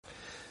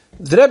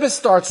The Rebbe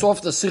starts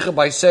off the Sikha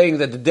by saying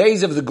that the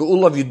days of the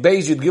Geula of Yud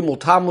Beis Yud Gimel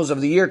Tamuz of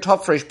the year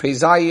Tafresh Pei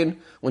Zayin,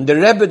 when the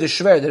Rebbe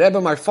the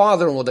Rebbe my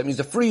father-in-law, that means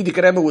the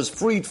Frierdiker Rebbe was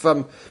freed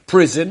from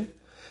prison,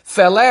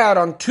 fell out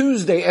on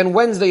Tuesday and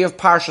Wednesday of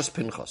Parshas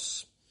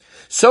Pinchos.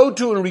 So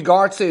too in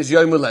regards to his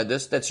Yom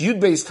Uledus, that's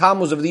Yud Beis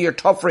Tamuz of the year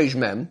Tafresh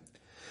Mem,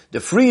 the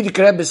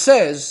Frierdiker Rebbe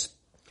says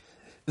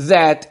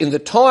that in the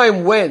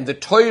time when the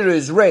Torah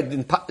is read,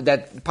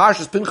 that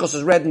Parshas Pinchos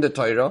is read in the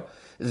Torah,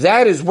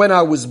 that is when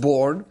I was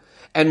born,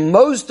 and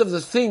most of the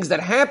things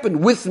that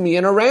happened with me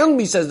and around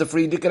me, says the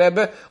Frierdiker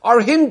Rebbe, are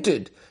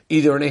hinted,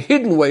 either in a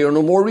hidden way or in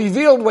a more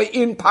revealed way,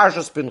 in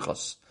Parshas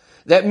Pinchos.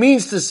 That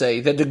means to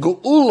say that the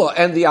Geula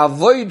and the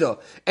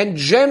Avodah, and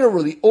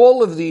generally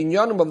all of the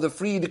Inyanim of the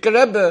Frierdiker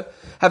Rebbe,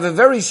 have a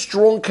very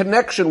strong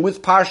connection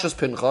with Parshas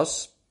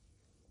Pinchos,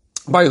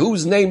 by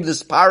whose name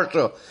this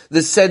Parsha,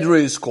 this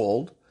Sedra is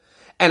called,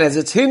 and as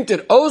it's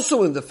hinted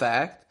also in the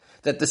fact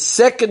that the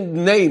second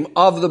name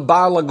of the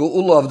Baal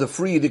Geula of the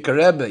Frierdiker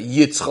Rebbe,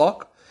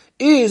 Yitzchak,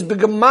 is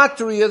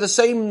b'gematria the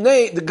same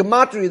name, the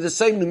gematria the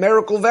same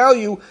numerical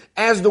value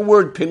as the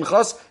word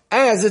Pinchas,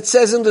 as it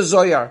says in the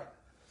Zohar.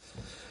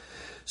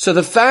 So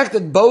the fact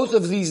that both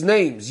of these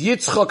names,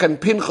 Yitzchak and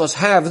Pinchas,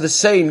 have the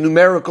same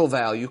numerical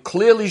value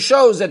clearly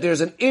shows that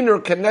there's an inner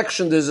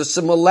connection, there's a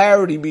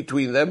similarity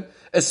between them,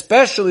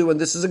 especially when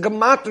this is a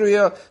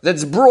gematria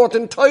that's brought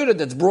in Torah,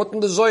 that's brought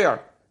in the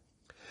Zohar.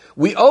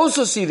 We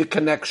also see the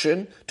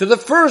connection to the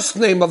first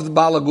name of the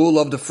Baal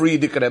Geula of the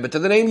Frierdiker Rebbe, to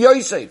the name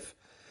Yosef.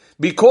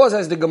 Because,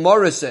 as the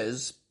Gemara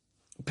says,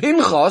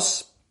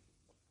 Pinchas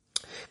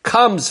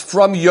comes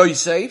from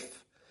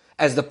Yosef,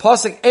 as the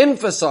Pasuk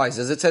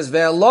emphasizes, it says,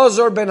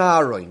 Ve'elazar ben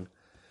Aaron,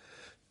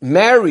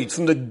 married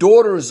from the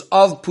daughters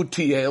of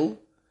Putiel.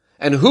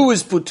 And who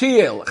is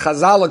Putiel?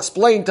 Chazal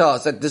explained to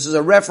us that this is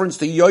a reference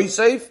to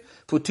Yosef.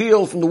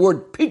 Putiel, from the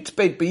word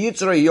pitpet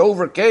beyitzra, he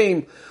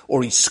overcame,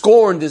 or he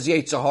scorned his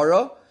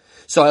Yetzirah.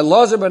 So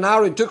Elazar ben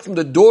Aaron took from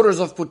the daughters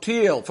of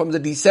Putiel, from the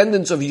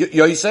descendants of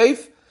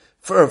Yosef,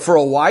 for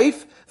a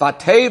wife,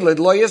 Vateled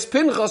loyes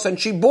Pinchas, and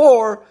she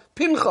bore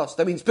Pinchas.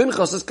 That means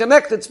Pinchas is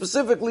connected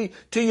specifically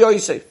to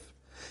Yosef.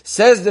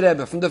 Says the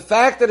Rebbe, from the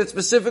fact that it's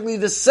specifically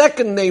the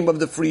second name of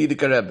the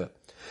Frierdiker Rebbe,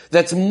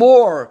 that's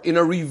more, in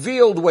a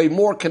revealed way,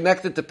 more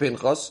connected to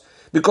Pinchas,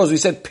 because we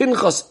said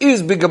Pinchas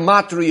is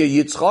b'gematria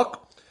Yitzchak.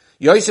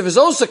 Yosef is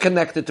also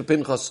connected to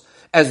Pinchas.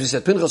 As we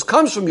said, Pinchas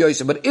comes from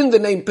Yosef, but in the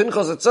name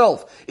Pinchas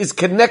itself is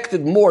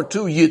connected more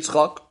to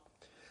Yitzchak.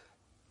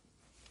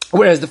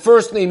 Whereas the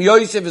first name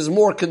Yosef is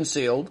more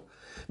concealed,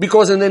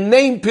 because in the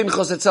name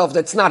Pinchas itself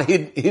that's not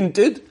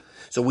hinted.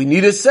 So we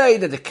need to say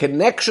that the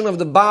connection of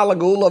the Baal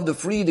Geula of the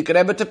Frierdiker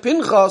Rebbe to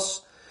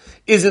Pinchas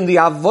is in the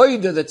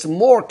Avodah that's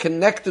more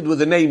connected with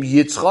the name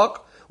Yitzchak,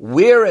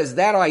 whereas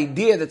that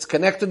idea that's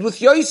connected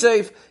with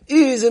Yosef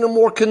is in a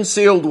more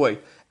concealed way,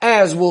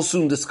 as we'll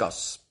soon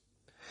discuss.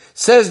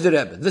 Says the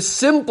Rebbe, the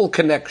simple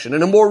connection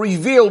in a more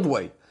revealed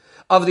way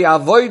of the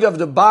Avodah of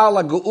the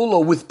Baal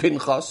Geula with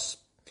Pinchas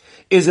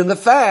is in the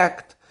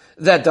fact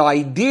that the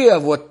idea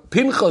of what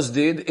Pinchas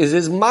did is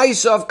his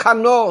Maisa of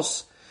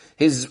Kanos,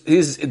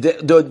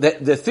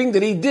 the thing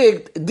that he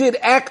did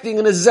acting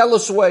in a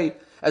zealous way,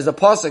 as the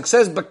Pasuk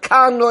says,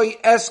 Bekanoi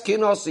es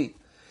Kinosi,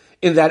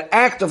 in that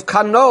act of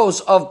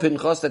Kanos of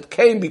Pinchas that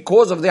came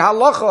because of the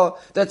halacha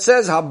that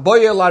says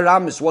Haboyel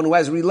Aramis, one who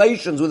has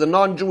relations with a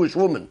non-Jewish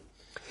woman.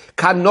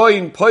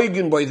 Kanoin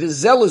Poigin Boy, the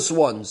zealous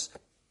ones,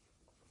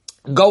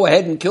 go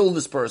ahead and kill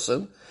this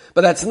person.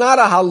 But that's not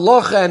a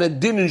halacha and a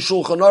din in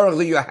Shulchan Aruch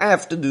that you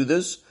have to do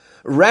this.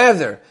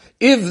 Rather,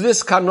 if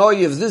this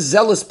kanoi, if this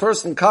zealous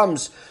person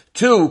comes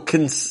to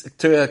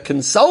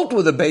consult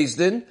with the Beis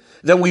Din,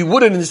 then we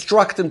wouldn't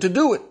instruct him to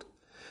do it.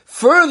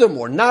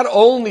 Furthermore, not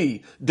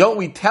only don't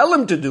we tell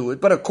him to do it,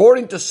 but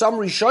according to some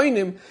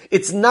Rishonim,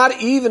 it's not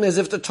even as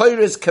if the Torah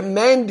is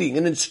commanding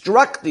and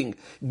instructing,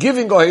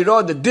 giving a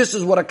hirah that this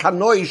is what a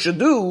kanoi should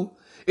do.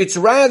 It's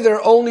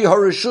rather only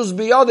harishus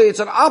biyadeh. It's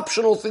an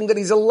optional thing that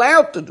he's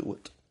allowed to do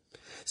it.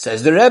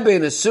 Says the Rebbe,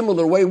 in a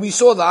similar way, we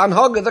saw the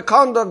anhaga, the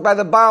conduct by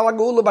the Baal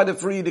Geula, by the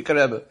Frierdiker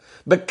Rebbe.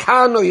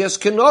 Bekano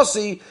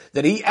Yeskinosi,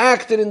 that he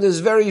acted in this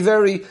very,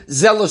 very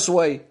zealous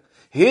way.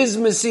 His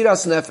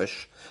Mesiras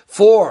Nefesh,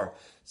 for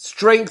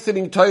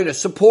strengthening Torah,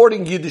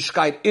 supporting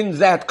Yiddishkeit in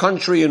that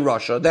country in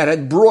Russia, that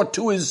had brought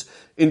to his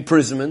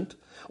imprisonment,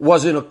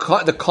 was in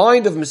the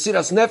kind of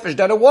Mesiras Nefesh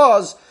that it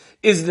was,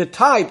 is the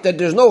type that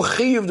there's no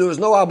chiyuv, there was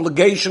no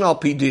obligation al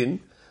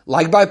pidin.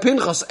 Like by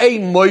Pinchas,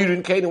 ein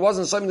moirin kain, it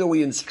wasn't something that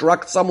we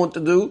instruct someone to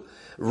do.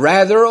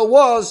 Rather, it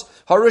was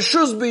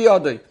harishus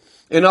biyadei.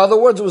 In other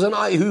words, he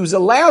was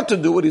allowed to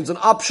do it. It's an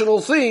optional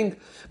thing,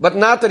 but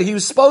not that he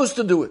was supposed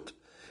to do it.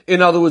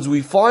 In other words,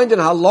 we find in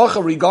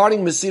halacha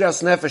regarding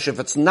Mesiras Nefesh, if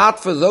it's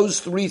not for those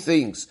three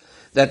things,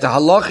 that the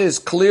halacha is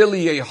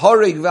clearly a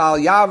harig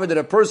v'al yaver, that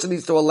a person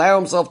needs to allow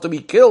himself to be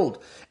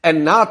killed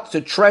and not to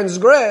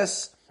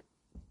transgress.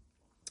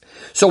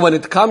 So when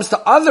it comes to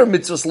other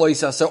mitzvahs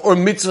loisaseh or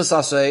mitzvahs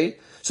aseh,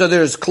 So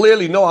there's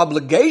clearly no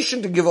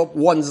obligation to give up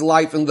one's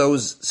life in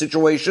those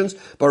situations,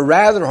 but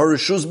rather,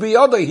 Harishus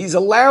biyada, he's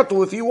allowed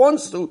to if he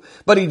wants to,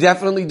 but he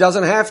definitely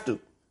doesn't have to.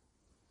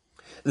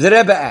 The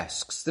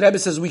Rebbe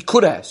says we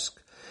could ask.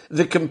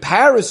 The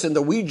comparison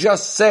that we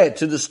just said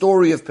to the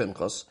story of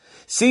Pinchos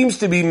seems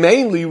to be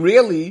mainly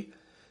really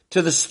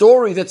to the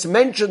story that's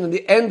mentioned in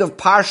the end of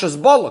Parshas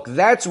Balak.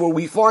 That's where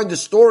we find the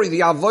story,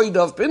 the avodah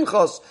of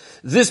Pinchos,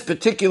 this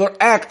particular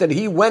act that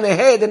he went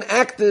ahead and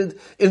acted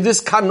in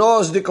this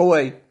kanozdik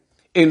way.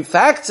 In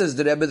fact, says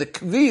the Rebbe, the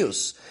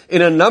kvius,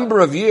 in a number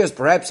of years,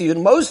 perhaps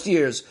even most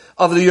years,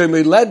 of the Yom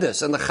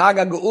Ledes and the Chag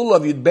HaGeula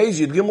of Yud Beis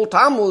Yud Gimel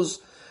Tamuz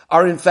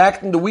are in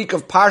fact in the week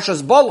of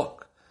Parshas Balak.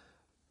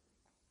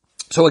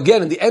 So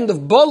again, in the end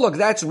of Balak,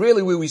 that's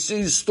really where we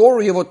see the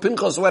story of what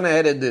Pinchos went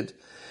ahead and did.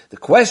 The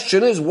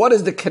question is, what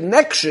is the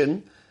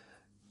connection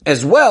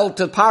as well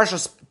to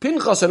Parshas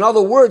Pinchos? In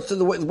other words, to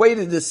the way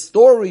that this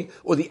story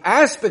or the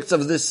aspects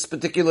of this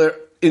particular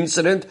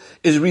incident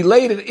is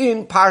related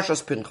in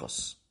Parshas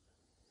Pinchos.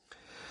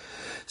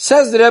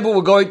 Says the Rebbe,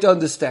 we're going to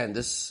understand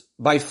this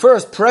by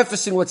first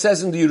prefacing what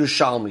says in the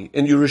Yerushalmi.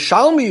 In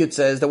Yerushalmi it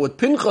says that what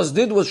Pinchos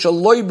did was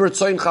shaloi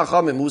b'rtzoin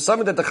chachamim. It was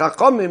something that the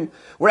chachamim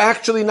were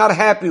actually not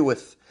happy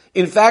with.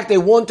 In fact, they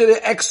wanted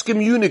to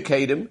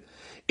excommunicate him,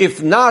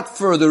 if not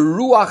for the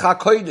Ruach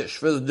HaKodesh,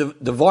 for the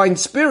divine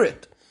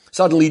spirit,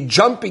 suddenly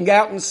jumping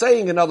out and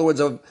saying, in other words,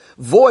 a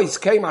voice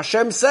came,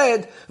 Hashem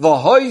said,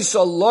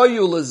 that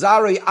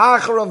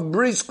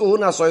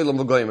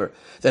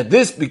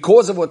this,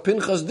 because of what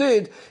Pinchas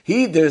did,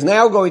 there's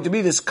now going to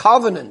be this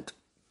covenant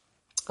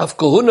of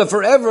Kahuna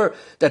forever,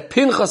 that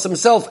Pinchas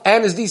himself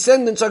and his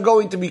descendants are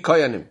going to be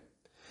Koyanim.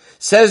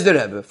 Says the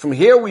Rebbe, from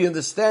here we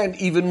understand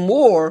even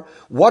more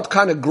what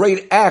kind of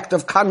great act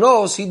of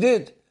Kanos he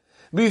did.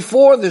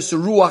 Before this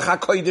Ruach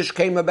HaKodesh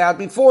came about,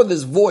 before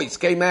this voice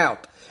came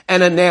out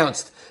and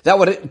announced that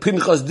what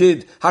Pinchas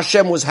did,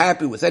 Hashem was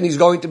happy with, and he's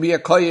going to be a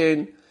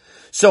Kohen.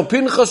 So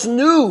Pinchas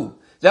knew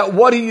that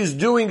what he is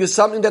doing is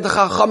something that the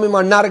Chachamim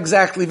are not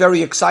exactly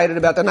very excited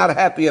about, they're not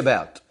happy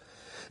about.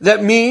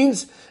 That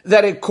means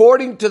that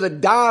according to the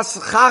Das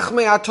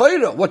Chachmei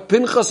HaTorah, what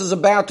Pinchas is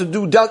about to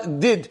do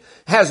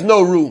has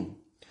no room.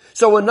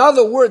 So in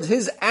other words,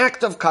 his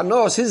act of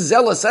Kanos, his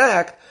zealous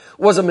act,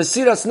 was a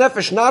Mesiras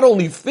Nefesh, not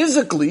only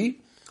physically,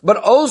 but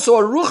also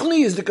a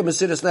Ruchni is the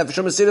Mesiras Nefesh.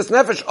 A Mesiras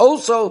Nefesh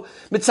also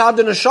Mitzad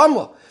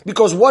Neshama,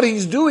 because what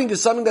he's doing is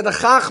something that the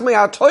Chachmei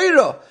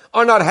HaTorah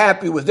are not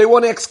happy with. They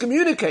want to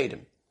excommunicate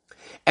him.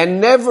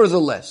 And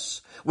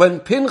nevertheless,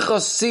 when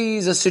Pinchas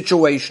sees a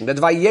situation that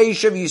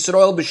Vayeshev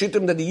Yisrael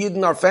b'Shittim, that the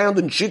Yidden are found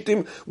in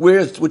Shittim,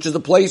 which is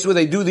the place where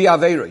they do the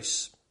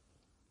Averos.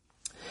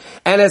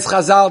 And as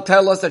Chazal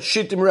tell us that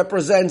Shittim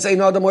represents Ein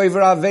Adam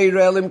Oiver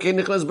Aveira Elim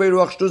Kenichnas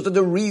Beiruach Shtus, that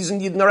the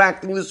reason Yidden are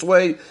acting this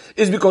way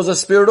is because a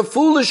spirit of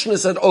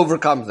foolishness had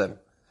overcome them.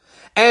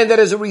 And that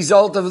as a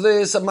result of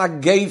this, a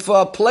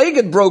Magefa, a plague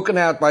had broken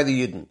out by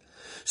the Yidden.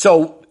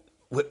 So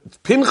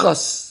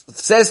Pinchas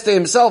says to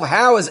himself,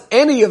 how is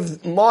any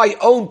of my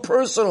own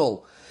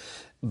personal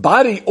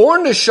body or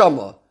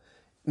neshama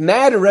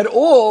matter at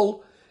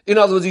all? In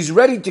other words, he's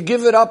ready to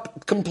give it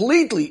up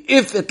completely,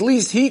 if at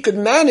least he could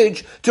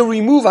manage to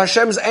remove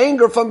Hashem's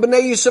anger from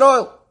Bnei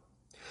Yisrael.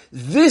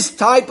 This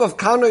type of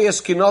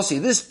kanoyas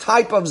kinosi, this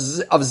type of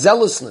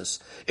zealousness,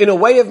 in a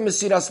way of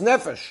Mesiras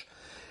Nefesh,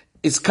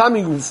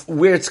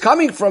 where it's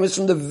coming from is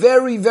from the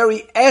very,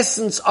 very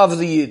essence of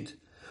the Yid,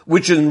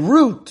 which in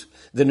root,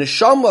 the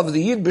neshama of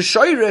the Yid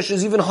b'shoyresh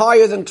is even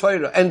higher than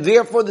Torah, and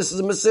therefore this is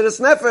a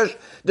Mesiras Nefesh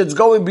that's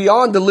going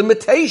beyond the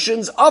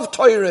limitations of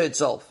Torah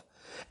itself.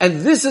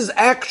 And this is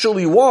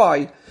actually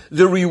why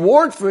the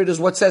reward for it is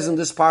what says in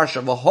this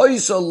parsha,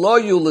 V'hoisa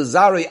loyu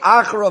lezari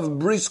acharav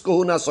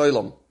briskuhu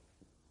nasoilam.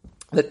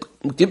 That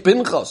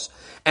Pinchas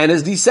and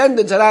his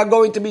descendants are now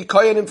going to be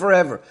koyanim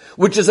forever,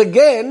 which is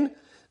again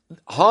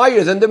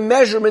higher than the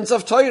measurements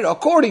of Torah.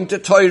 According to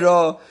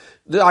Torah,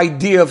 the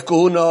idea of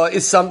kahuna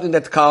is something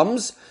that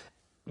comes,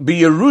 be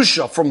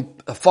Yerusha from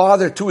a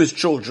father to his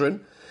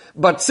children.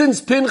 But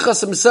since Pinchas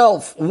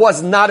himself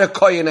was not a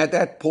kohen at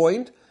that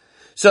point,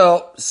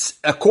 so,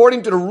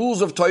 according to the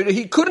rules of Torah,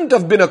 he couldn't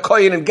have been a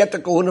kohen and get the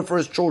kahuna for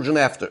his children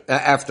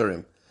after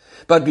him.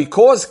 But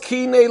because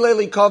kinei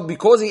lelikov,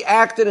 because he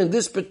acted in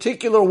this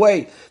particular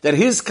way, that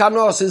his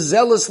kanos, his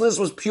zealousness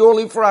was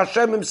purely for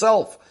Hashem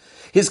himself,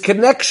 his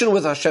connection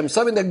with Hashem,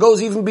 something that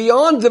goes even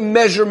beyond the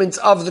measurements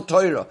of the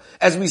Torah.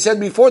 As we said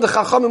before, the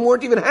Chachamim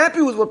weren't even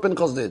happy with what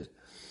Pinchas did.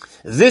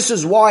 This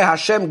is why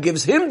Hashem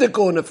gives him the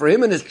kahuna for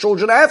him and his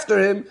children after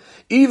him,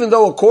 even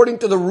though according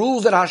to the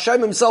rules that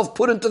Hashem himself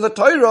put into the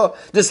Torah,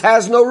 this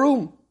has no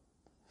room.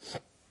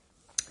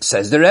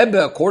 Says the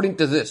Rebbe, according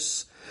to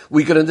this,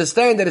 we can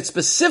understand that it's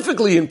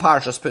specifically in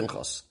Parshas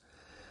Pinchos.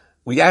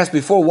 We asked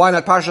before, why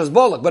not Parshas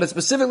Balak? But it's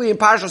specifically in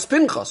Parshas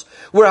Pinchos,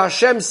 where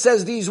Hashem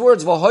says these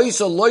words,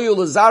 V'hoisa loyu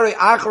lezari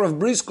acharav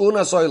briskuhu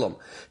nasoilam.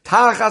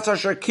 Tachas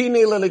asher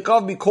kinei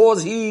lelikov,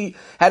 because he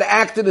had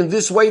acted in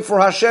this way for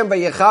Hashem,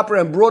 v'yechaper,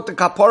 and brought the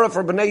kapara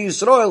for Bnei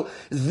Yisrael.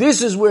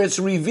 This is where it's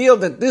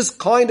revealed that this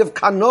kind of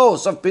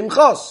kanos of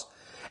Pinchos,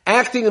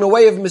 acting in a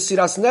way of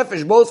Mesiras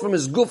Nefesh, both from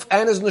his guf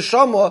and his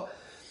neshama,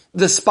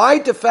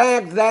 despite the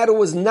fact that it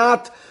was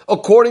not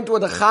according to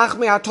what the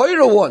Chachmei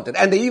HaTorah wanted,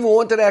 and they even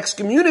wanted to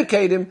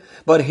excommunicate him.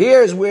 But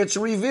here's where it's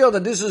revealed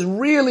that this is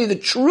really the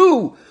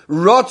true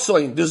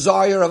Rotzoin,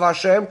 desire of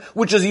Hashem,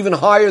 which is even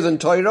higher than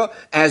Torah,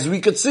 as we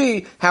could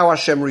see how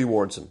Hashem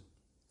rewards him.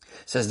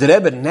 Says the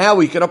Rebbe, now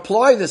we can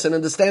apply this and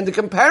understand the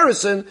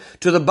comparison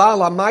to the Baal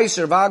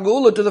HaMaiser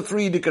V'Hagula, to the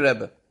Frierdiker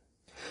Rebbe.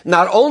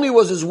 Not only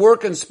was his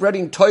work in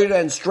spreading Torah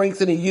and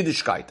strengthening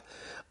Yiddishkeit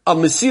a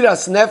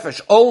Mesiras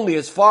Nefesh only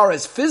as far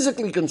as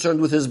physically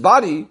concerned with his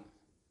body,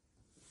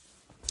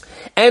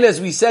 and as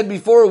we said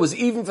before, it was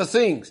even for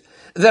things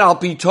that Al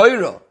Pi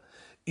Torah,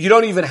 you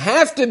don't even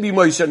have to be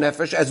Moser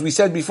Nefesh, as we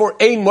said before,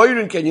 Ein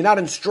Moirin Ken, you're not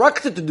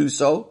instructed to do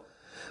so.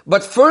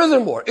 But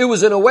furthermore, it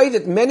was in a way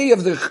that many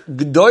of the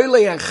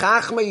G'doilei and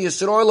Chachmei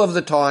Yisrael of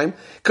the time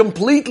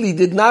completely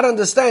did not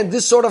understand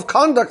this sort of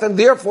conduct and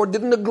therefore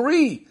didn't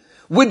agree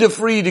with the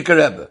Frierdiker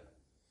Rebbe.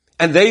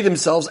 And they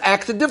themselves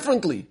acted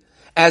differently.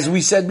 As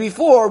we said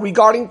before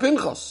regarding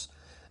Pinchos,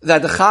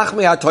 that the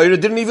Chachmei HaTorah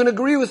didn't even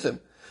agree with him.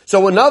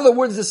 So in other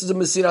words, this is a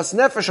Mesiras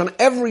Nefesh on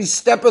every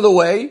step of the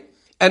way,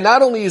 and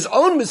not only his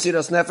own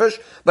Mesiras Nefesh,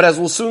 but as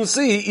we'll soon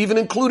see, he even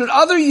included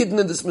other Yidden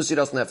in this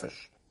Mesiras Nefesh.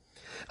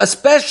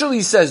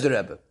 Especially, says the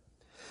Rebbe,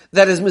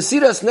 that his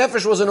Mesiras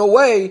Nefesh was in a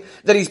way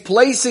that he's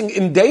placing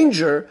in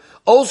danger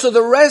also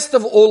the rest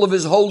of all of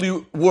his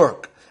holy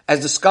work. As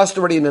discussed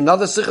already in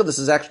another Sikha, this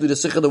is actually the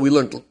Sikha that we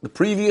learned the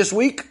previous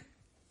week,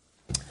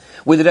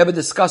 where the Rebbe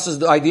discusses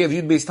the idea of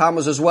Yud-Beis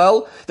Tamuz as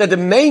well, that the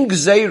main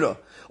Gzeira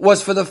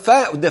was for the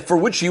fact that for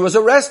which he was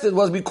arrested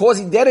was because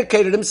he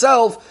dedicated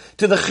himself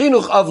to the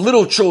chinuch of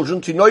little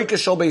children, to Noike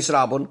Shel Beis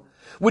Rabban,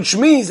 which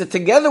means that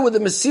together with the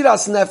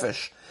Mesiras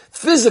Nefesh,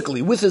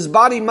 physically, with his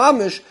body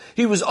mamish,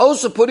 he was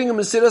also putting a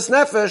Mesiras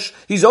Nefesh,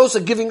 he's also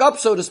giving up,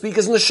 so to speak,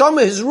 his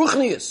neshama, his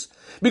ruchnius,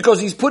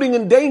 because he's putting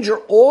in danger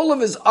all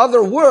of his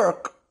other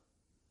work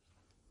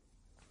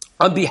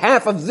on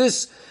behalf of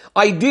this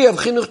idea of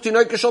chinuch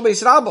tinoike shel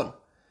beis rabban.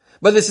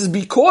 But this is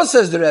because,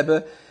 says the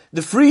Rebbe,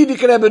 the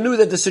Frierdiker Rebbe knew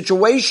that the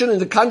situation in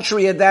the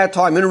country at that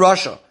time, in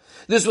Russia,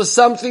 this was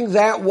something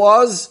that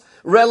was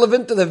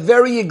relevant to the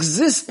very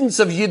existence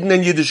of Yidden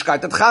and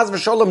Yiddishkeit. That Chas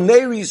v'Sholem,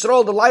 Neiri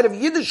Yisrael, the light of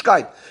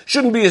Yiddishkeit,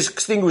 shouldn't be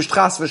extinguished,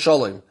 Chas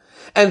v'Sholem.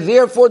 And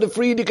therefore the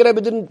Frierdiker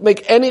Rebbe didn't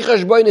make any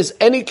cheshbonis,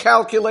 any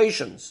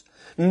calculations,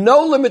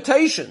 no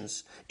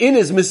limitations in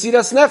his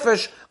Mesiras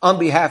Nefesh on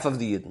behalf of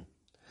the Yidden.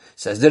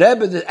 Says the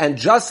Rebbe, and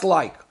just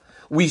like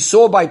we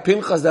saw by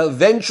Pinchos that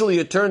eventually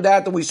it turned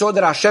out that we saw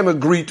that Hashem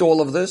agreed to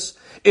all of this,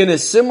 in a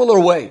similar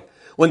way,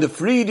 when the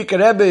Frierdiker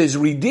Rebbe is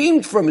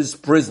redeemed from his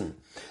prison,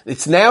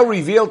 it's now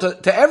revealed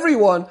to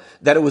everyone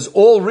that it was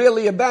all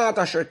really about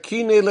Asher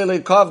Kinei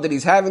Lelekov, that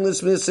he's having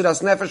this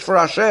Mesiras Nefesh for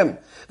Hashem.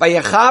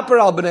 Vayechaper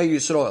al Bnei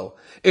Yisrael.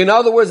 In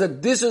other words,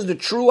 that this is the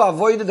true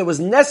avodah that was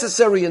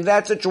necessary in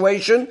that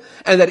situation,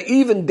 and that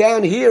even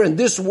down here in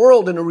this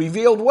world in a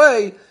revealed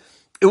way,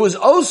 it was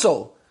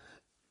also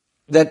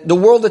that the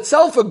world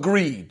itself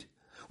agreed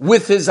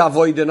with his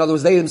avodah. In other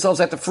words, they themselves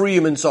had to free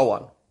him and so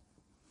on.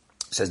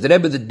 Says the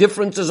Rebbe, the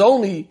difference is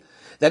only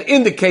that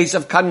in the case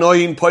of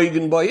Kanoin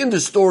Poigen Boy, in the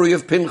story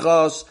of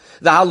Pinchos,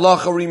 the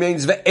halacha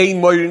remains ve'ein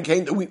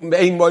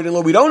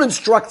moirin. We don't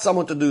instruct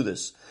someone to do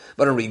this.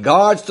 But in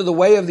regards to the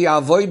way of the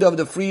avodah of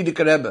the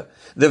Frierdiker Rebbe,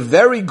 the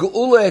very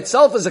geula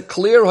itself is a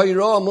clear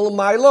hayra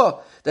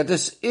milmayla that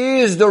this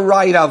is the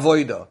right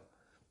avodah.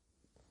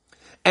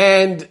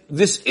 And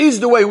this is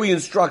the way we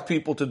instruct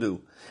people to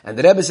do. And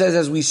the Rebbe says,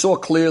 as we saw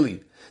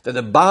clearly, that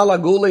the Baal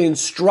HaGula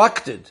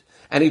instructed,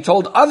 and he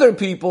told other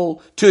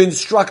people to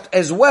instruct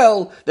as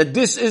well, that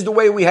this is the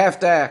way we have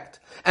to act.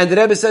 And the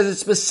Rebbe says it's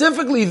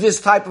specifically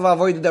this type of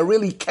avodah that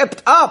really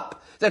kept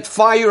up that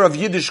fire of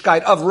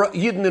Yiddishkeit, of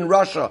Yidden in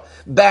Russia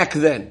back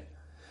then.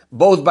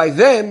 Both by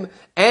them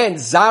and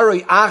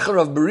Zarei Acher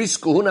of Beris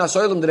Kuhuna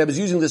Soilim, the Rebbe is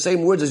using the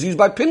same words as used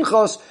by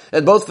Pinchos,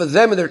 that both for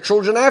them and their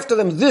children after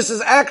them, this is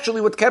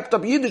actually what kept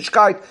up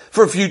Yiddishkeit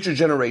for future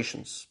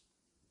generations.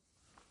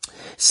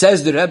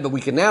 Says the Rebbe,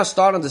 we can now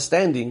start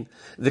understanding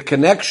the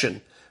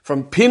connection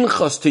from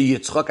Pinchos to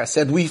Yitzchak. I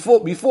said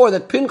before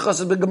that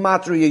Pinchos is the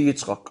Gematria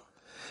Yitzchak.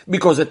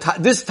 Because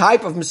this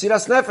type of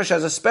Mesiras Nefesh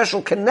has a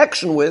special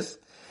connection with,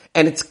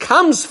 and it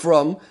comes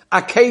from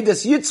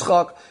Akedas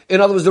Yitzchak.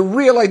 In other words, the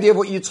real idea of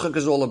what Yitzchak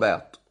is all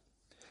about.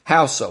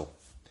 How so?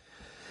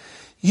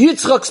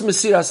 Yitzchak's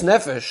Mesiras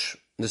Nefesh,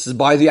 this is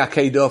by the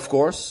Akedah of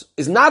course,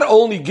 is not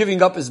only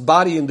giving up his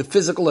body in the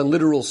physical and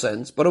literal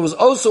sense, but it was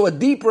also a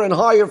deeper and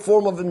higher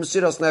form of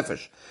Mesiras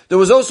Nefesh. There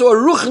was also a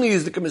Ruchni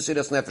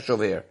Mesiras Nefesh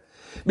over here.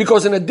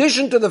 Because in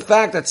addition to the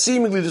fact that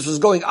seemingly this was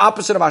going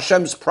opposite of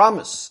Hashem's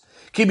promise,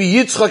 Kibi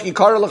Yitzchak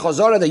Yikar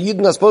Lechazara, that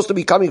Yidden are supposed to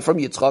be coming from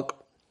Yitzchak,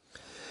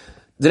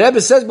 the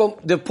Rebbe says,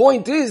 but the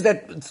point is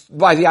that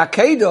by the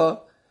Akedah,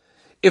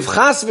 if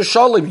Chas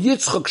v'Shalom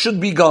Yitzchak should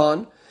be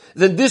gone,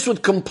 then this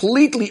would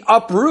completely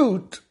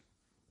uproot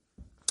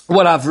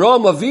what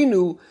Avraham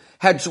Avinu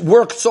had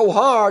worked so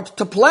hard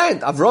to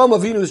plant. Avraham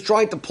Avinu is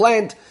trying to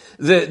plant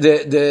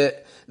the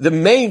the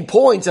main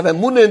points of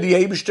Emunah in the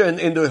Eibishter and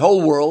in the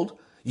whole world,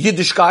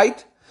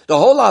 Yiddishkeit, the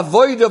whole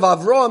avoid of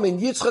Avram and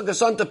Yitzchak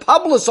is on to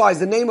publicize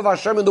the name of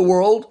Hashem in the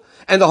world,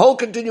 and the whole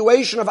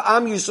continuation of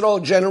Am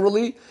Yisrael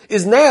generally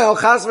is now,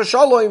 Chas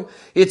v'Shalom,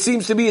 it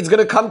seems to be it's going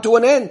to come to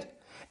an end.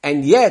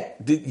 And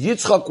yet,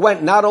 Yitzchak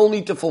went not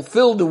only to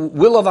fulfill the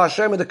will of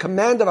Hashem and the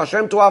command of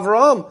Hashem to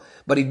Avraham,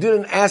 but he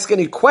didn't ask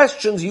any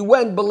questions. He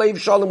went B'leiv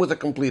Shalom with a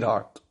complete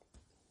heart.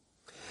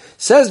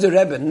 Says the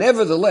Rebbe,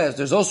 nevertheless,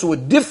 there's also a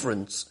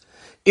difference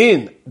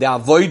in the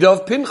avodah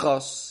of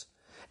Pinchos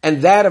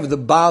and that of the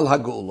Baal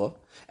Hagula,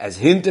 as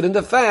hinted in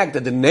the fact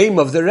that the name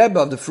of the Rebbe,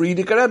 of the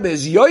Frierdiker Rebbe,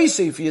 is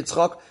Yosef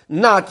Yitzchak,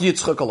 not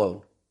Yitzchak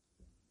alone.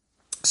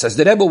 Says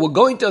the Rebbe, we're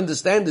going to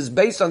understand this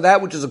based on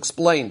that which is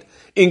explained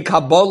in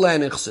Kabbalah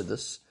and in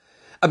Chassidus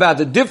about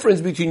the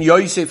difference between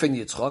Yosef and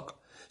Yitzchak.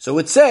 So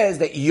it says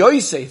that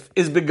Yosef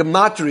is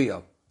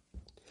begematria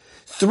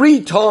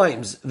 3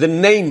 times the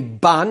name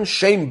Ban,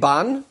 Shem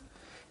Ban,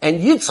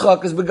 and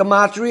Yitzchak is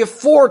begematria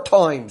 4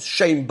 times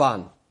Shem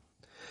Ban.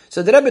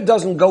 So the Rebbe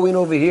doesn't go in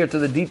over here to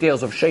the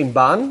details of Shem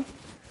Ban,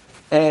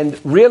 and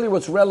really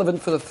what's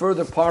relevant for the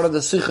further part of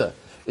the Sikha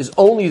is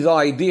only the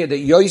idea that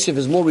Yosef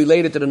is more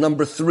related to the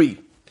number 3,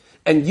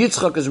 and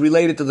Yitzchak is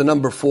related to the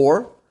number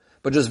 4.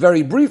 But just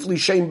very briefly,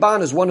 Shem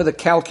Ban is one of the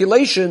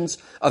calculations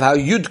of how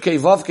Yud Kei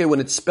Vav Kei, when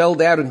it's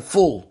spelled out in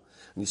full.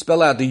 And you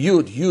spell out the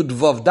Yud,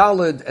 Vav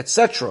Daled,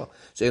 etc.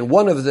 So in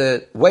one of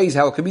the ways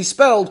how it can be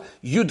spelled,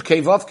 Yud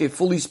Kei Vav Kei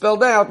fully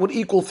spelled out would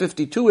equal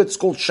 52. It's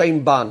called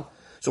Shem Ban.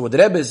 So what the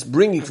Rebbe is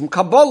bringing from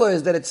Kabbalah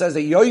is that it says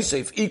that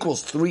Yosef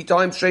equals 3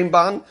 times Shem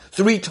Ban,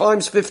 3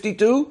 times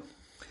 52.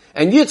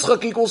 And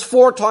Yitzchak equals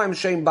 4 times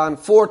Shem Ban,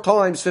 4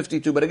 times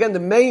 52. But again, the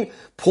main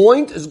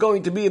point is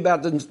going to be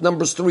about the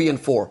numbers 3 and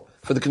 4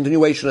 for the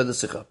continuation of the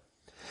Sikha.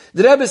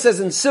 The Rebbe says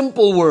in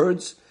simple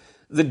words,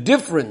 the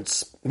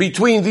difference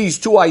between these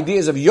two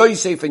ideas of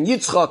Yosef and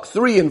Yitzchak,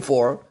 3 and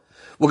 4,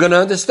 we're going to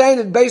understand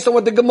it based on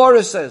what the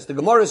Gemara says. The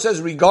Gemara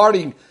says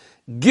regarding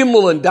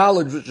Gimel and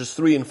Dalet, which is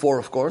 3 and 4,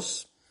 of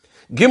course.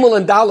 Gimel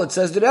and Dalet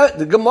says that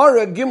the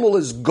Gemara, Gimel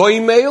is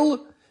Goimel,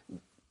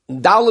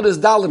 Dalet is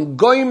Dalim,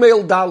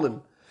 Goimel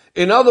Dalim.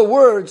 In other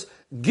words,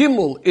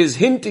 Gimel is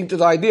hinting to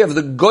the idea of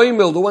the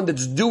Goimel, the one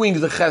that's doing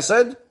the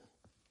Chesed,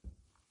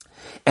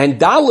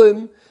 and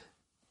Dalim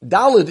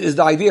is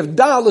the idea of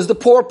Dal is the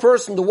poor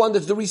person, the one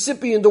that's the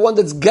recipient, the one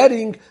that's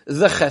getting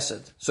the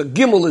Chesed. So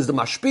Gimel is the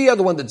Mashpia,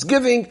 the one that's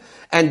giving,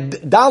 and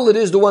Dalit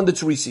is the one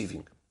that's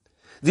receiving.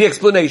 The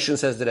explanation,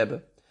 says the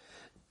Rebbe,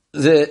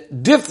 the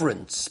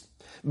difference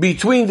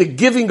between the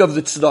giving of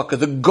the tzedakah,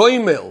 the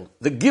goimel,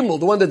 the gimel,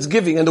 the one that's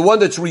giving, and the one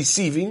that's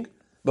receiving,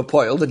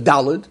 b'poil, the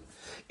dalid,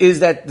 is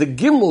that the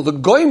gimel, the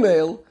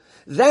goimel,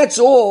 that's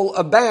all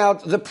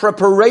about the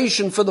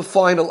preparation for the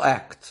final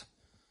act.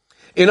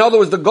 In other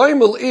words, the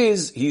goimel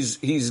is,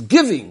 he's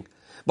giving,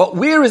 but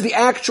where is the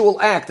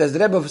actual act? As the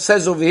Rebbe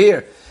says over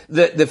here,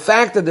 the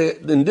fact that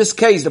in this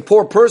case the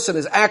poor person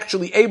is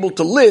actually able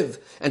to live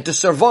and to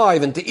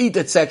survive and to eat,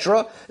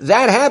 etc.,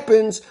 that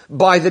happens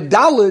by the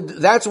dalid.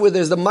 That's where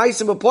there's the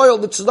ma'aseh b'poil.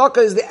 The tzedakah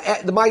is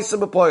the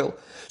ma'aseh b'poil.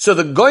 So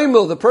the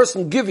goimel, the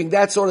person giving,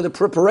 that's sort of the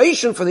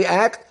preparation for the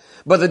act.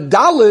 But the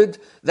dalid,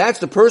 that's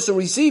the person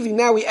receiving.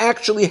 Now he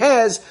actually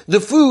has the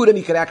food and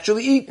he can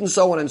actually eat and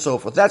so on and so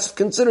forth. That's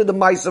considered the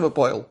ma'aseh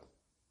b'poil.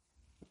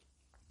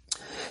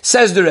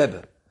 Says the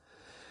Rebbe.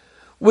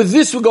 With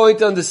this we're going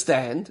to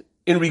understand,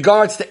 in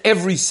regards to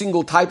every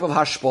single type of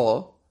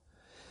hashpah,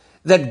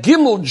 that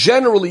Gimel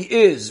generally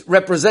is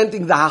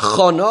representing the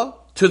hachana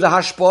to the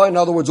hashpah. In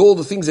other words, all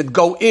the things that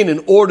go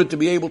in order to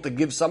be able to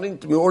give something,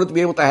 in order to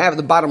be able to have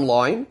the bottom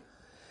line.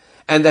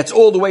 And that's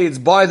all the way it's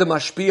by the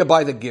mashpia,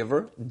 by the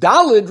giver.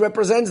 Dalid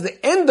represents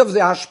the end of the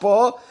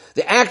hashpah,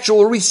 the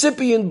actual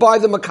recipient by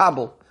the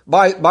makabel,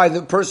 by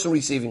the person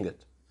receiving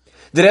it.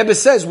 The Rebbe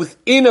says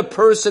within a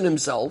person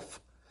himself,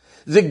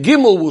 the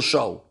Gimel will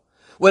show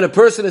when a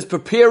person is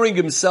preparing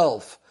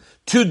himself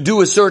to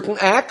do a certain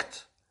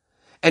act,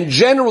 and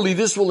generally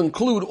this will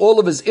include all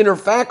of his inner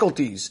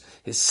faculties,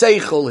 his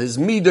seichel, his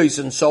midos,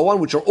 and so on,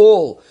 which are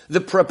all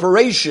the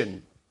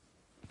preparation,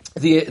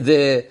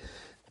 to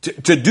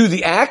do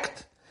the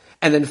act.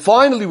 And then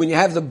finally, when you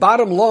have the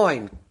bottom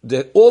line,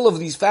 all of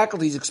these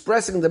faculties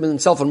expressing them in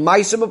himself in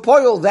ma'aseh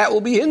b'poil, that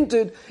will be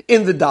hinted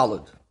in the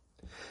daled.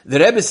 The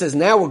Rebbe says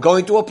now we're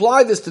going to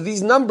apply this to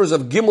these numbers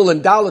of Gimel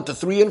and Dalet to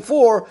 3 and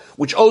 4,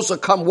 which also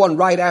come one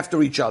right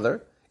after each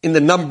other, in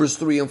the numbers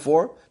 3 and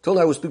 4. Till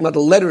now I was speaking about the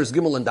letters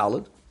Gimel and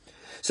Dalet.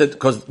 So,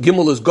 because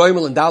Gimel is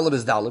Goimel and Dalet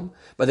is Dalim.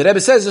 But the Rebbe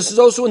says this is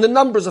also in the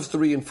numbers of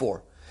 3 and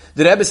 4.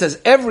 The Rebbe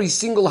says every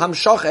single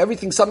hamshach,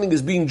 everything something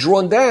is being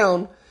drawn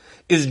down,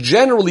 is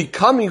generally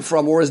coming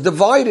from or is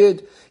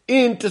divided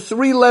into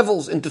 3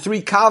 levels, into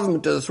 3 kavim,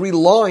 into 3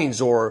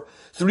 lines or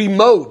 3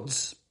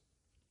 modes.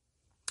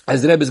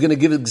 As the Rebbe is going to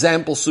give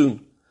example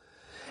soon.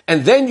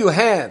 And then you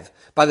have,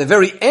 by the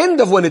very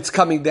end of when it's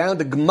coming down,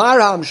 the Gemar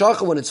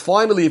HaMshacha, when it's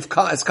finally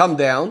has come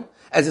down,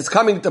 as it's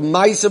coming to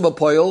ma'aseh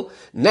b'poil,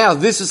 now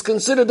this is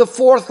considered the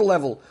 4th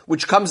level,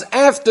 which comes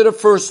after the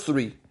first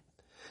 3.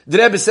 The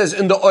Rebbe says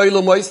in the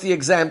Olam Ois, the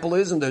example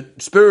is, in the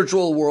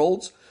spiritual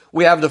worlds,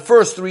 we have the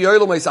first three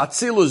Olamais,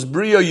 Atzilus,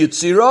 Bria,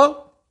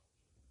 Yitzira.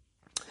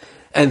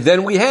 And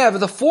then we have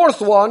the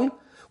fourth one,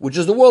 which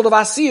is the world of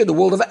Asiyah, the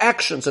world of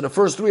action. So the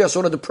first three are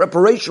sort of the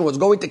preparation, what's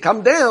going to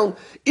come down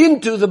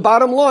into the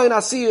bottom line.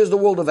 Asiyah is the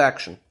world of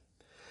action.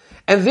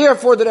 And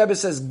therefore the Rebbe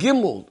says,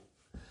 Gimel,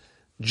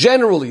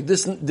 generally,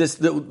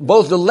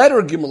 both the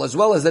letter Gimel as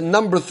well as the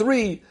number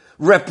 3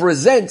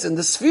 represents, in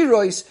the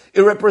Spherois,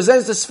 it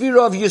represents the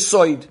Sphera of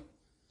Yesoid.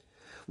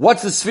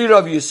 What's the Sphera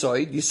of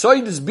Yesoid?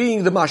 Yesoid is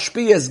being the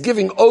Mashpiyah, is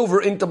giving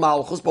over into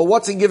Malchus, but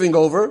what's he giving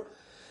over?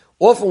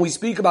 Often we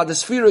speak about the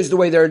Spherois the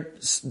way they're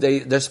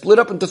split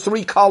up into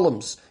 3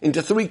 columns,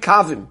 into 3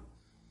 kavim.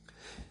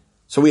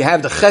 So we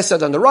have the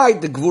Chesed on the right,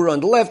 the Gvura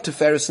on the left,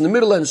 Tiferes in the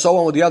middle, and so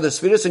on with the other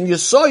spheres. And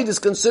Yesoid is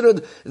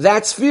considered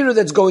that sphere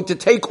that's going to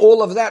take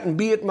all of that and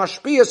be it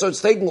Mashpiyah, so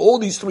it's taking all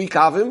these 3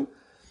 kavim.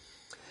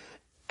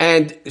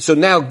 And so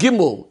now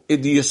Gimel,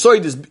 the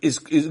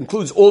Yesoid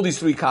includes all these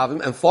 3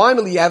 kavim. And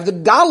finally you have the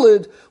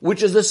Dalid,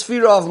 which is the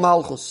sphere of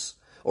Malchus,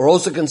 or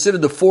also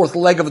considered the 4th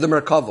leg of the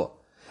Merkava.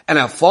 And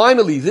now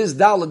finally this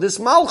Dalid, this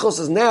Malchus,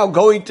 is now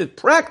going to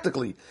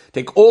practically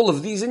take all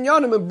of these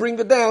inyanim and bring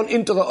it down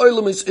into the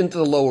Olamis, into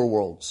the lower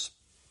worlds.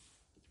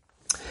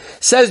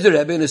 Says the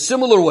Rebbe in a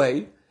similar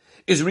way,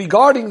 is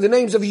regarding the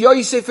names of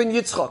Yosef and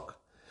Yitzchak,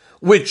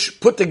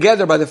 which put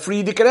together by the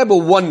Frierdiker Rebbe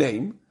one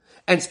name,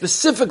 and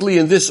specifically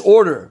in this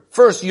order,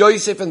 first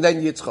Yosef and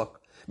then Yitzchak,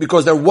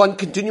 because they're one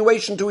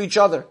continuation to each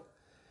other.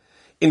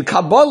 In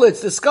Kabbalah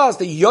it's discussed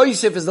that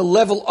Yosef is the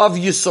level of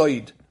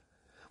Yesoid,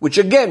 which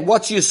again,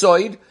 what's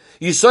Yesoid?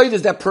 Yesoid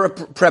is that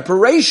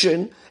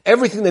preparation,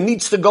 everything that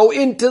needs to go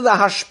into the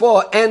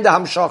Hashpah and the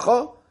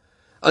Hamshacha,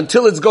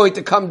 until it's going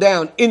to come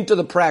down into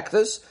the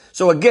practice.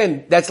 So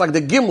again, that's like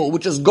the Gimel,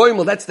 which is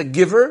Goimel, that's the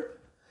giver.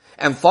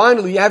 And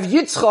finally you have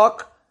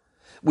Yitzchak,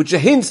 which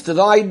hints to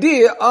the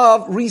idea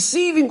of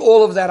receiving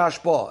all of that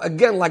Hashpah.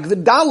 Again, like the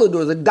Dalid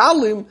or the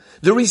Dalim,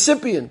 the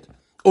recipient.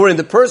 Or in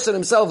the person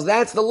himself,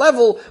 that's the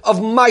level of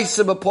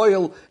Maisa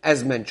B'Poyel,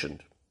 as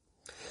mentioned.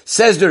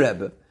 Says the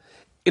Rebbe,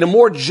 in a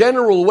more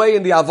general way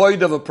in the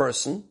avoid of a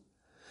person.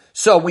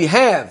 So we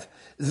have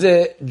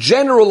the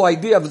general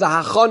idea of the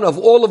hachon of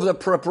all of the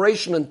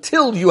preparation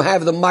until you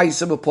have the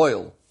Maisa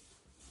B'Poyel,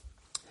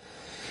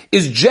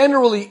 is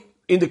generally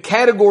in the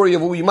category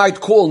of what we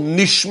might call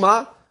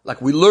nishma, like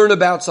we learn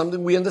about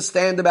something, we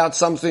understand about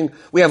something,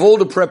 we have all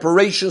the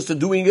preparations to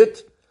doing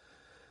it.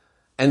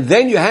 And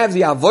then you have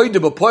the avoid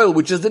b'poil,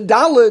 which is the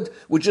dalid,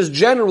 which is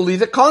generally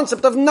the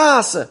concept of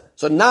nasa.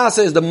 So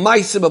nasa is the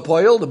Maisa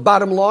B'Poyel, the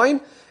bottom line,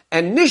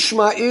 and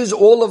nishma is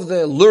all of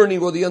the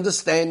learning or the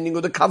understanding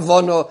or the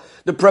kavanah,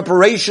 the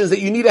preparations that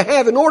you need to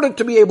have in order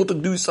to be able to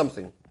do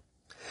something.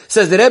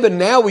 Says the Rebbe,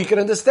 now we can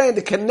understand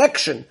the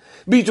connection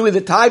between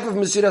the type of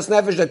Mesiras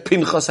Nefesh that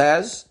Pinchos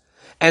has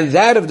and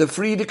that of the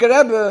Frierdiker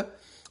Rebbe,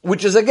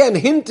 which is again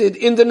hinted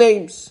in the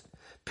names.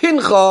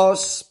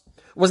 Pinchos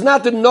was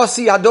not the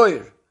Nasi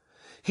Adoir.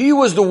 He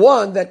was the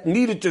one that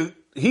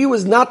he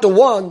was not the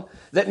one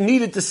that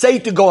needed to say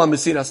to go on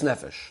Mesiras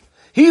Nefesh.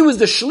 He was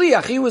the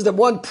shliach, he was the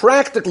one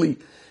practically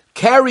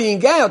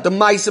carrying out the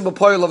Maisa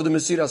B'Poyel of the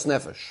Mesiras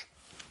Nefesh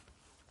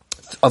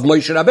of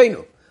Moshe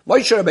Rabbeinu.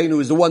 Moshe Rabbeinu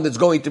is the one that's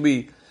going to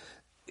be,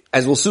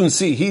 as we'll soon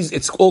see,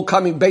 it's all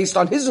coming based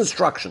on his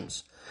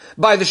instructions.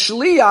 By the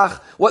shliach,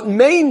 what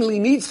mainly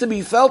needs to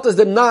be felt is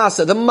the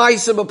nasa, the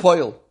Maisa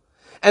B'Poyel.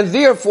 And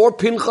therefore,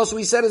 Pinchos,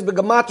 we said, is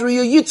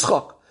Begamatria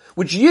Yitzchak,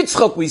 which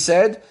Yitzchak, we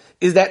said,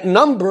 is that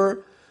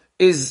number,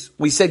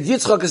 we said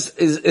Yitzchak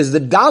is the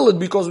Dalid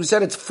because we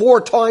said it's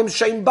 4 times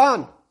Shem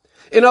Ban.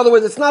 In other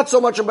words, it's not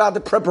so much about the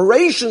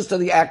preparations to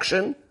the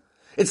action,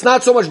 it's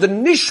not so much the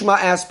Nishma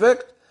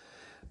aspect,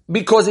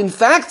 because in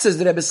fact, says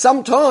the Rebbe,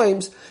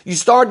 sometimes you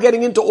start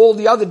getting into all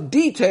the other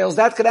details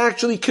that could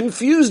actually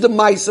confuse the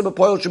Maisa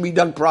B'Poyel should be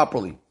done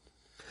properly.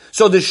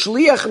 So the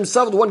Shliach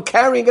himself, the one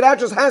carrying it out,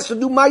 just has to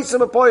do Maisa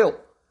B'Poyel.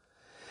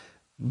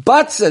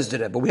 But, says the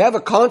Rebbe, we have a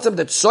concept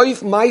that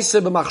Soif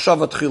Maisa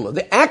B'Machshava Tchila.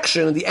 The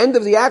action, and the end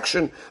of the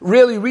action,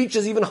 really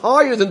reaches even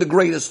higher than the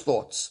greatest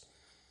thoughts.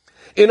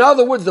 In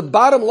other words, the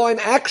bottom line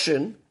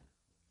action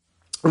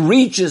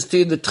reaches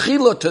to the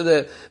Tchila, to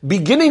the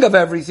beginning of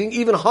everything,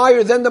 even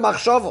higher than the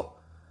Machshava.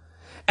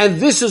 And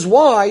this is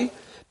why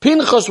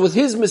Pinchos, with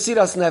his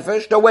Mesiras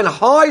Nefesh, that went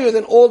higher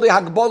than all the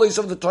Hagbolis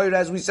of the Torah,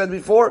 as we said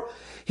before,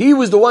 he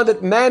was the one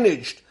that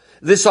managed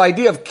this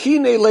idea of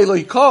Kinei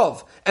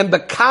Leiloikov, and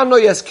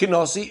Bekanoyas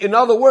Kinosi. In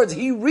other words,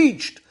 he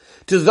reached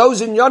to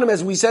those in Yonim,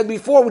 as we said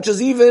before, which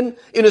is even,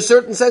 in a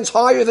certain sense,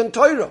 higher than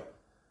Torah.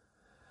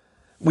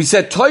 We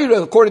said Torah,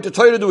 according to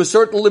Torah, there were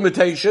certain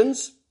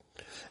limitations,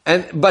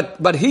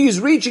 but he is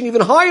reaching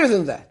even higher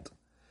than that.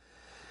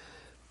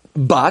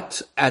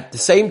 But, at the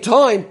same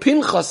time,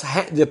 Pinchas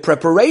had the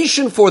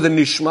preparation for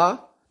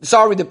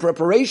the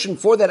preparation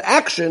for that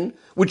action,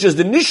 which is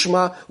the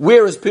Nishma.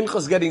 Where is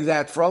Pinchas getting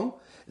that from?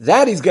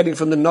 That he's getting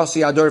from the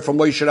Nasi Ador, from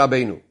Moshe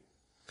Rabbeinu.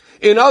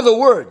 In other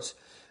words,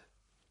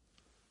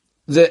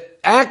 the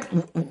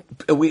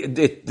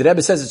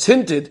Rebbe says it's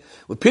hinted,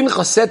 when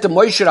Pinchas said to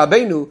Moshe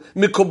Rabbeinu,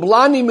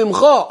 Mikublani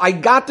mimcha, I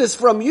got this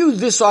from you,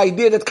 this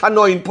idea that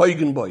Kanoin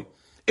Poigen Boy.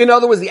 In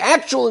other words, the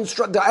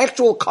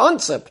actual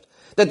concept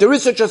that there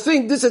is such a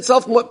thing, this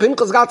itself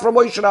Pinchas got from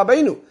Moshe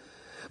Rabbeinu.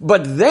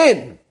 But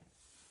then,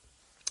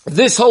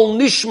 this whole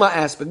nishma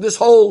aspect, this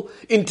whole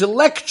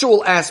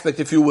intellectual aspect,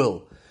 if you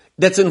will,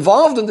 that's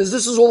involved in this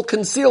is all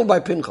concealed by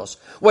Pinchas.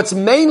 What's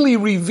mainly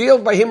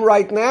revealed by him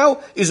right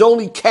now is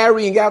only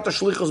carrying out the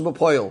shlichus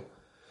b'poil.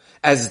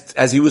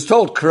 As he was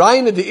told,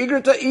 Kraina de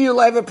Igrata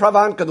Iyuleva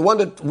Pravanka, the one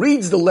that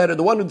reads the letter,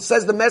 the one who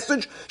says the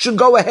message, should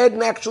go ahead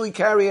and actually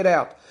carry it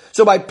out.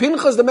 So by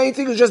Pinchas, the main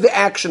thing is just the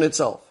action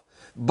itself.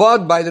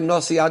 But by the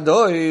Nasi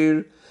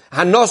Adoir,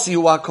 Hanasi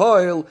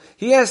Uakoil,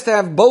 he has to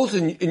have both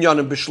in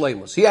Yonim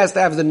Bishlemus. He has to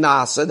have the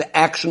Nasa, the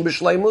action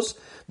Bishlemus,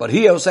 but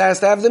he also has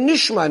to have the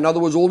Nishma, in other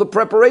words, all the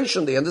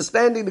preparation, the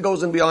understanding that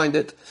goes in behind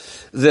it,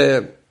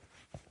 the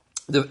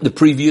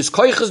previous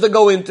koiches that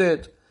go into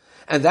it.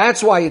 And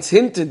that's why it's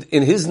hinted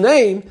in his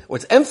name, or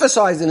it's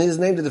emphasized in his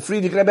name that the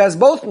Frierdiker Rebbe has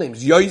both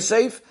names,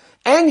 Yosef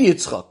and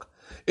Yitzchak.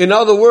 In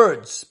other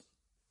words,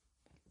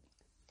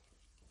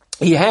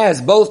 he has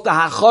both the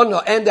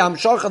Hachana and the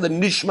Hamshacha, the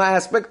Nishma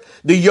aspect,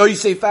 the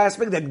Yosef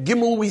aspect, that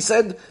Gimel we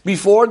said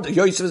before, the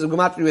Yosef is a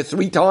gematria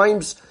 3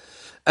 times,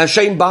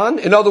 Shem Ban.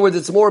 In other words,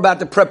 it's more about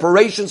the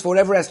preparations for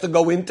whatever has to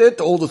go into it,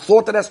 all the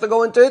thought that has to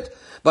go into it,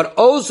 but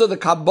also the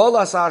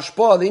Kabbalah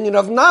Sashpa, the union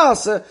of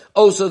Nasa,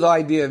 also the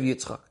idea of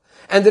Yitzchak.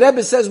 And the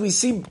Rebbe says we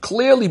see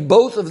clearly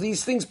both of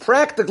these things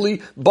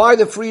practically by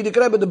the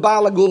Frierdiker Rebbe, the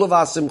Baal HaGula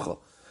V'Asimcha.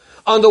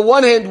 On the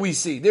one hand, we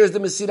see there's the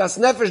Mesiras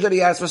Nefesh that he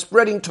has for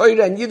spreading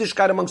Torah and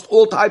Yiddishkeit amongst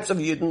all types of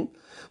Yidden,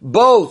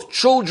 both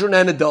children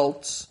and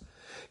adults.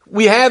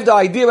 We have the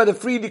idea by the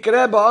Frierdiker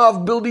Rebbe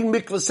of building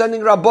mikvahs,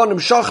 sending Rabbanim,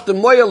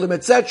 Shachtim, Moyelim,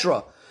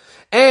 etc.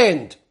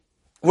 And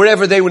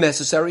wherever they were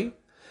necessary.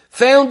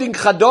 Founding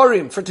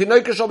Chadorim for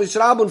Tinoika Shal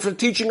Yisrabun, for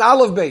teaching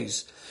Aleph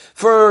Beis,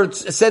 for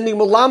sending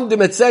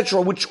Malamdim,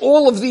 etc., which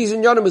all of these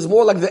in Yonim is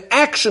more like the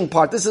action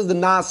part. This is the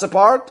Nasa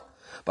part.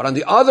 But on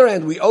the other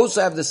hand, we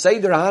also have the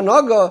Seder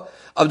HaNaga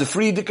of the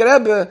Frierdiker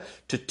Rebbe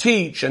to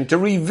teach and to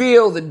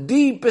reveal the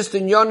deepest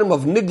in Yonim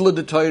of Nigla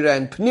de Torah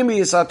and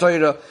Pnimiyas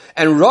HaTorah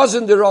and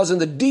Rozin de Rozin,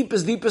 the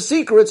deepest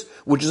secrets,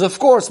 which is of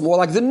course more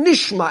like the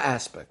Nishma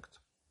aspect.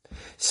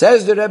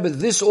 Says the Rebbe,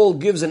 this all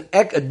gives an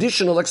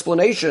additional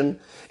explanation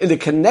in the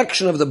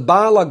connection of the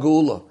Baal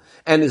HaGula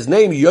and his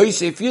name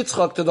Yosef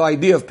Yitzchak to the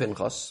idea of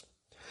Pinchas,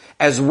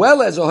 as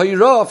well as a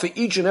Hoirah for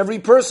each and every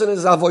person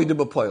is Avodah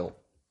B'Poil.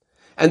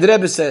 And the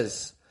Rebbe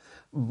says,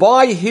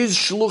 by his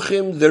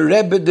shluchim, the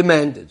Rebbe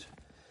demanded,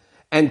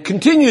 and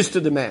continues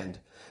to demand,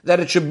 that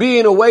it should be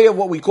in a way of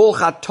what we call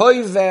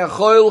chatoy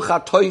ve'achol,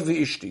 chatoy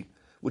ve'ishti,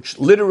 which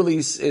literally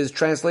is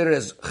translated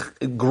as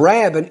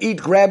grab and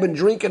eat, grab and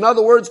drink. In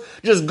other words,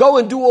 just go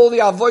and do all the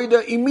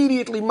avodah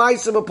immediately,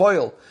 ma'aseh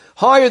b'poil,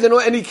 higher than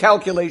any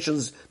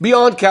calculations,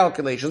 beyond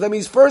calculations. That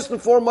means first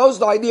and foremost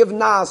the idea of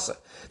nasa,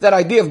 that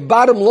idea of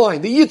bottom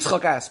line, the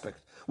Yitzchak aspect.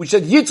 We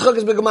said Yitzchak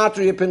is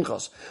begematria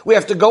Pinchas. We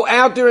have to go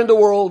out there in the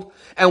world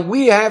and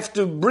we have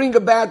to bring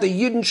about the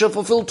Yidden shall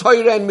fulfill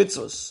Torah and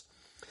mitzvahs.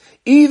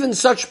 Even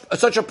such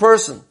a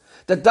person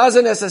that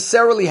doesn't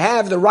necessarily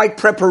have the right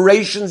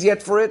preparations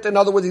yet for it. In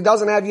other words, he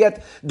doesn't have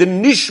yet the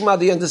nishma,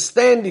 the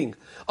understanding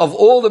of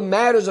all the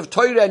matters of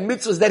Torah and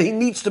mitzvahs that he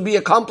needs to be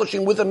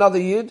accomplishing with another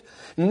Yid.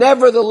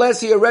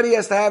 Nevertheless, he already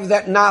has to have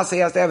that nas, he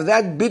has to have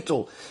that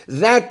bittul,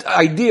 that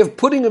idea of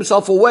putting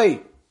himself away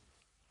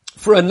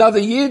for another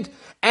Yid,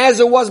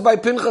 as it was by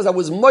Pinchas, that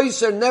was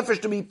moiser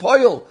nefesh to be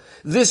poil.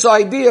 This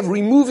idea of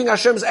removing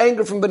Hashem's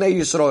anger from Bnei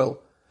Yisrael.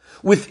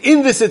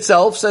 Within this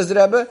itself, says the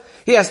Rebbe,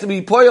 he has to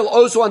be poil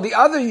also on the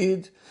other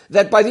Yid,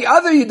 that by the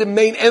other Yid, the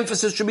main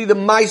emphasis should be the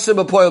ma'aseh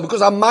b'poil,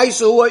 because ha-ma'aseh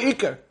hu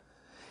ha'ikar.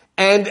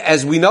 And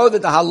as we know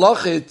that the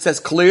halacha, it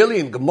says clearly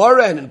in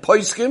Gemara and in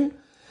Poskim,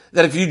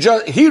 that if you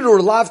just,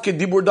 hirur lavke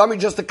dibur dami,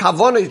 just the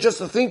kavana, just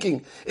the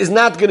thinking, is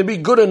not going to be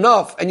good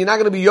enough, and you're not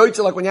going to be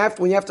yoytze like when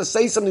you have to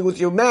say something with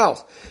your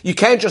mouth. You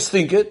can't just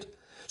think it.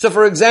 So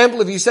for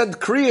example, if you said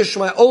Kriya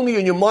Shema only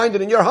in your mind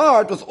and in your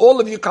heart, with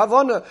all of your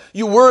kavana,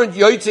 you weren't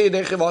yoytze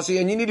yedei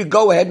and you need to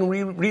go ahead and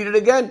read it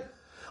again.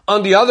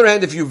 On the other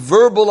hand, if you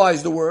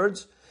verbalize the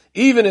words,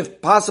 even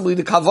if possibly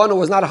the kavana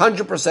was not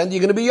 100%, you're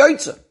going to be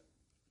yoytze.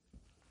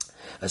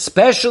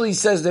 Especially,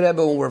 says the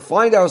Rebbe, when we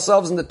find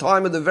ourselves in the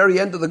time of the very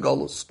end of the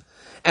Golus,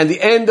 and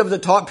the end of the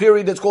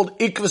period that's called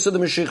Ikvus of the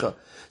Mashiach.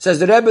 Says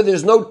the Rebbe,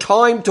 there's no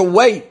time to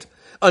wait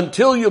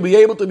until you'll be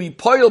able to be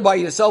poiled by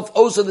yourself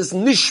also this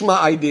Nishma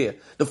idea,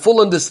 the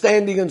full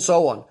understanding and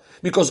so on.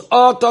 Because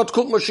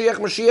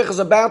Mashiach is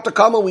about to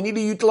come and we need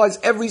to utilize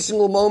every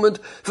single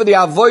moment for the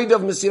avoid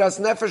of Mesiras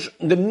Nefesh,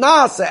 the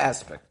Nasa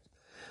aspect.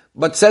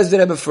 But says the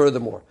Rebbe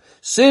furthermore,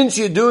 since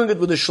you're doing it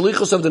with the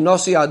Shlichus of the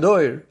Nasi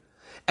Adoir,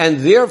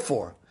 and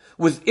therefore,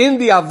 within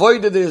the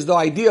avodah there is the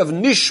idea of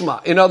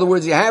nishma. In other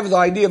words, you have the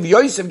idea of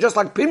Yosef, just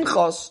like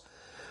Pinchas,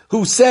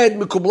 who said,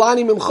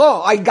 "Mekublani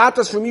mimcha," I got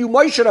this from you,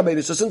 Moshe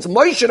Rabbeinu. So since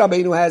Moshe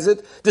Rabbeinu has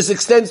it, this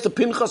extends to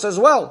Pinchas as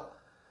well.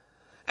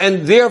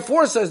 And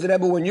therefore, says the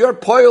Rebbe, when you're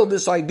poiled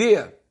this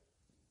idea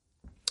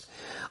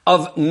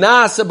of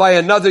Nasa by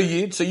another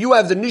Yid. So you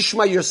have the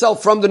Nishma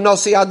yourself from the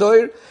Nasi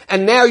Adoir,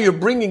 and now you're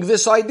bringing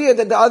this idea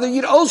that the other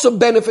Yid also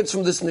benefits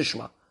from this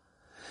Nishma.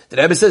 The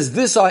Rebbe says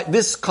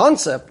this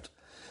concept,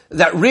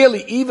 that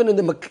really even in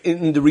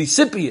the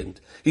recipient,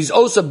 he's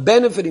also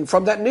benefiting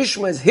from that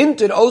Nishma, is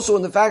hinted also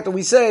in the fact that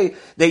we say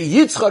that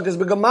Yitzchak is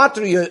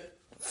begamatria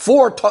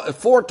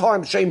four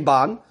times Shem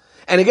Ban.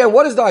 And again,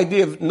 what is the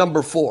idea of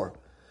number 4?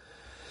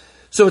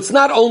 So it's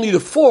not only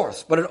the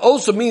fourth, but it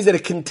also means that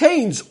it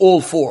contains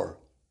all 4.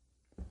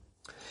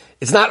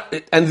 It's not,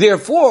 and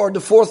therefore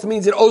the fourth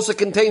means it also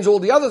contains all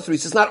the other 3.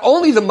 So it's not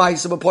only the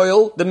Maisa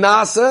B'Poel, the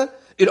Nasa,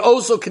 it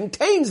also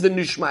contains the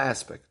Nishma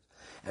aspect.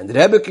 And the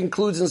Rebbe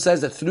concludes and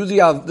says that through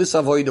this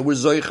Avodah we're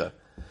Zoicha.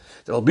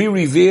 There will be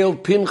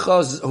revealed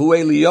Pinchos Hu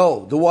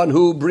Elio, the one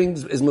who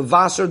is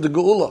Mevaser the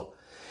Geula.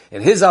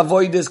 And his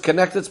Avodah is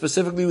connected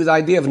specifically with the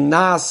idea of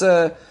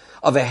Nasa,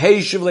 of a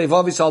Heishiv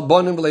Leivavis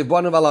Albonim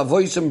Leibonim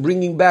Alavoisim,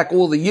 bringing back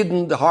all the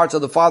Yidden, the hearts of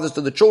the fathers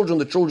to the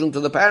children to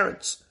the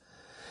parents.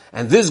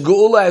 And this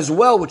Geula as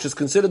well, which is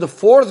considered the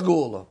fourth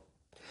Geula,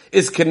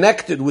 is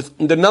connected with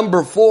the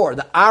number 4,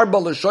 the Arba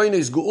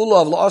L'Shoynes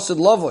Geula of La'asid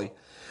Lavoi,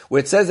 where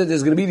it says that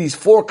there's going to be these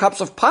 4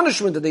 cups of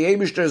punishment that the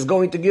Eibishter is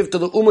going to give to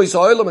the Umois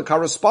Ha'olam, and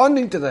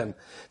corresponding to them,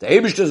 the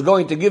Eibishter is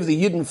going to give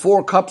the Yidden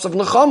 4 cups of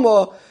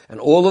Nechama, and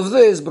all of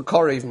this,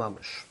 B'karev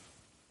Mamash.